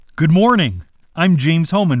Good morning. I'm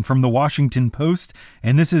James Hohman from the Washington Post,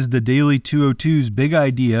 and this is the Daily 202's Big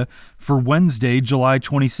Idea for Wednesday, July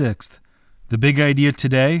 26th. The big idea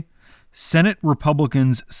today: Senate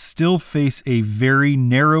Republicans still face a very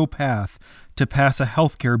narrow path to pass a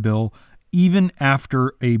health care bill even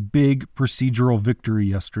after a big procedural victory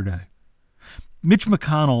yesterday. Mitch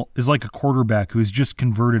McConnell is like a quarterback who has just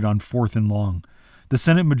converted on 4th and long. The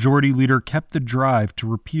Senate Majority Leader kept the drive to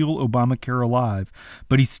repeal Obamacare alive,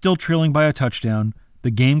 but he's still trailing by a touchdown,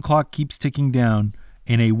 the game clock keeps ticking down,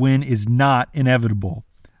 and a win is not inevitable.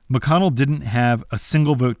 McConnell didn't have a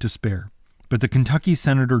single vote to spare, but the Kentucky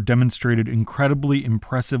senator demonstrated incredibly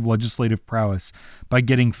impressive legislative prowess by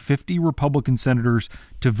getting 50 Republican senators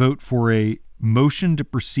to vote for a motion to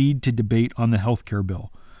proceed to debate on the health care bill.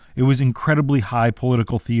 It was incredibly high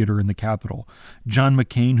political theater in the Capitol. John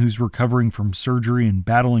McCain, who's recovering from surgery and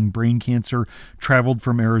battling brain cancer, traveled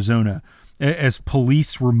from Arizona. As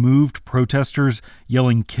police removed protesters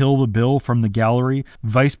yelling "kill the bill" from the gallery,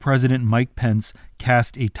 Vice President Mike Pence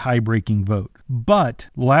cast a tie-breaking vote. But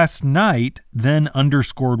last night then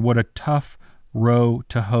underscored what a tough row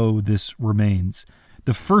to hoe this remains.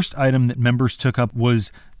 The first item that members took up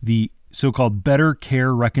was the so-called Better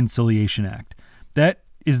Care Reconciliation Act. That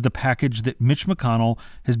is the package that Mitch McConnell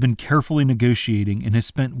has been carefully negotiating and has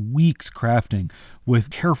spent weeks crafting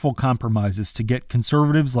with careful compromises to get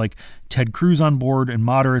conservatives like Ted Cruz on board and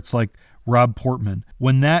moderates like Rob Portman.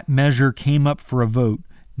 When that measure came up for a vote,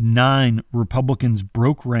 9 Republicans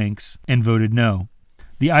broke ranks and voted no.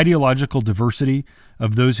 The ideological diversity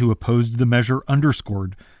of those who opposed the measure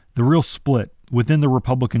underscored the real split within the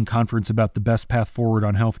Republican conference about the best path forward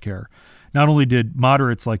on health care. Not only did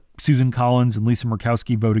moderates like Susan Collins and Lisa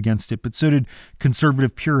Murkowski vote against it, but so did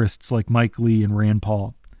conservative purists like Mike Lee and Rand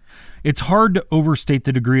Paul. It's hard to overstate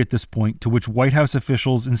the degree at this point to which White House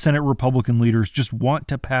officials and Senate Republican leaders just want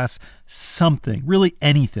to pass something, really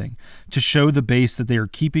anything, to show the base that they are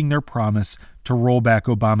keeping their promise to roll back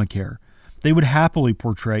Obamacare. They would happily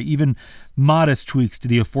portray even modest tweaks to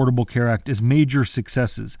the Affordable Care Act as major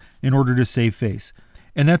successes in order to save face.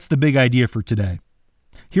 And that's the big idea for today.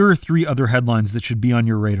 Here are 3 other headlines that should be on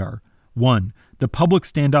your radar. 1. The public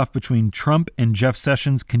standoff between Trump and Jeff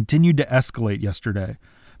Sessions continued to escalate yesterday.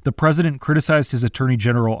 The president criticized his attorney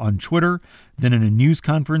general on Twitter, then in a news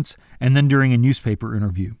conference, and then during a newspaper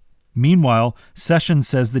interview. Meanwhile, Sessions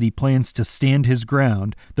says that he plans to stand his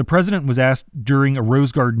ground. The president was asked during a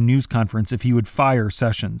Rose Garden news conference if he would fire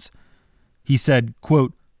Sessions. He said,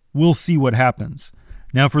 quote, "We'll see what happens."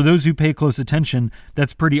 Now, for those who pay close attention,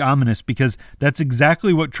 that's pretty ominous because that's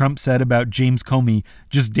exactly what Trump said about James Comey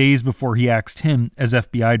just days before he axed him as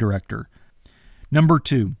FBI director. Number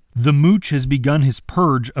 2, the Mooch has begun his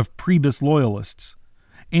purge of Priebus loyalists.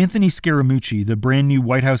 Anthony Scaramucci, the brand new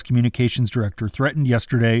White House communications director, threatened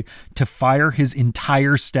yesterday to fire his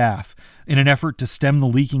entire staff in an effort to stem the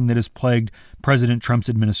leaking that has plagued President Trump's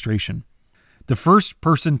administration. The first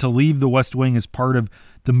person to leave the West Wing as part of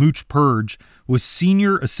the Mooch purge was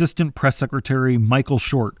Senior Assistant Press Secretary Michael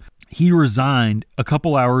Short. He resigned a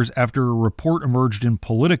couple hours after a report emerged in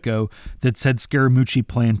Politico that said Scaramucci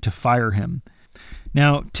planned to fire him.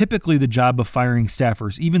 Now, typically the job of firing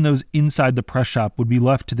staffers, even those inside the press shop, would be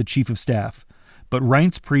left to the chief of staff. But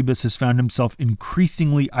Reince Priebus has found himself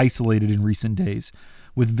increasingly isolated in recent days,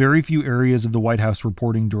 with very few areas of the White House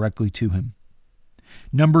reporting directly to him.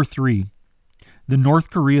 Number 3. The North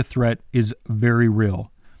Korea threat is very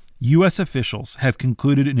real. U.S. officials have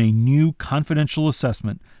concluded in a new confidential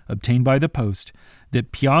assessment obtained by the Post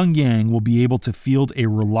that Pyongyang will be able to field a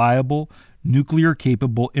reliable,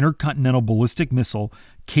 nuclear-capable intercontinental ballistic missile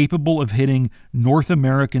capable of hitting North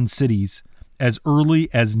American cities as early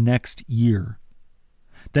as next year.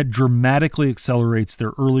 That dramatically accelerates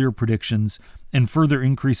their earlier predictions and further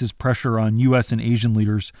increases pressure on U.S. and Asian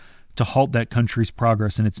leaders to halt that country's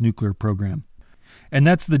progress in its nuclear program. And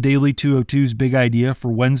that's the Daily 202's Big Idea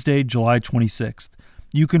for Wednesday, July 26th.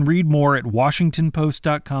 You can read more at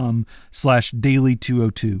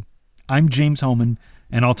WashingtonPost.com/Daily202. I'm James Hohman,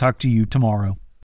 and I'll talk to you tomorrow.